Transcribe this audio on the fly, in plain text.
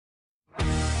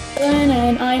Jacqueline,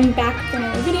 and I'm back with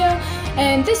another video.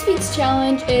 And this week's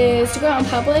challenge is to go out in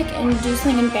public and do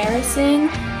something embarrassing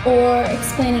or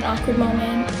explain an awkward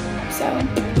moment. So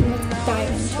let's dive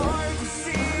into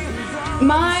it.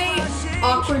 My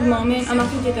awkward moment, I'm not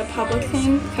going to do the public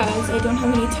thing because I don't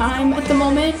have any time at the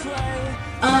moment.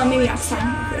 Maybe next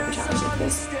time if we have a challenge like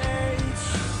this.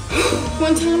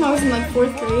 One time I was in like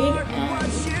 4th grade and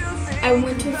I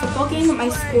went to a football game at my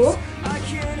school,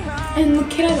 and the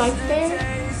kid I liked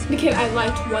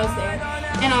was there,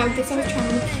 and I guess I was trying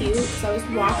to be cute because I was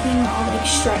walking all like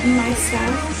strutting my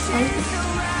stuff, right?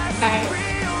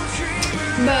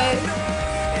 But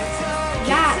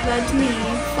that led to me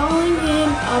falling in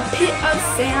a pit of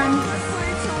sand.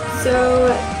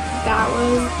 So that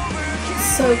was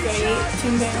so great to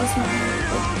embarrass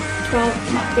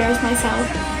myself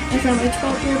in front of my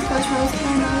 12-year crush. I was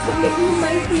kind of like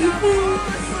my people,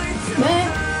 but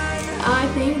I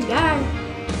think that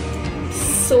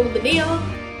sold the deal.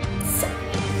 So,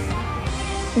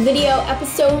 video,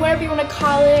 episode, whatever you want to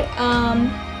call it.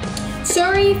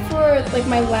 Sorry for like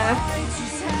my lack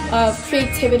of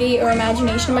creativity or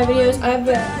imagination in my videos. I've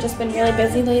just been really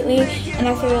busy lately and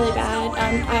I feel really bad.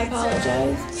 I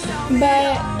apologize,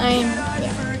 but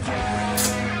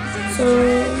so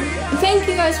thank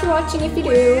you guys for watching if you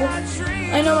do.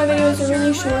 I know my videos are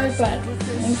really short, but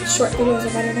short videos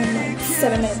are better than like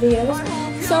 7-minute videos.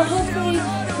 So hopefully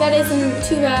that isn't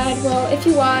too bad. Well, if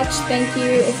you watch, thank you.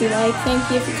 If you like, thank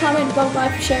you. If you comment, blah blah blah.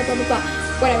 If you share, blah blah blah.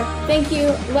 Whatever. Thank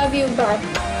you. Love you.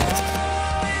 Bye.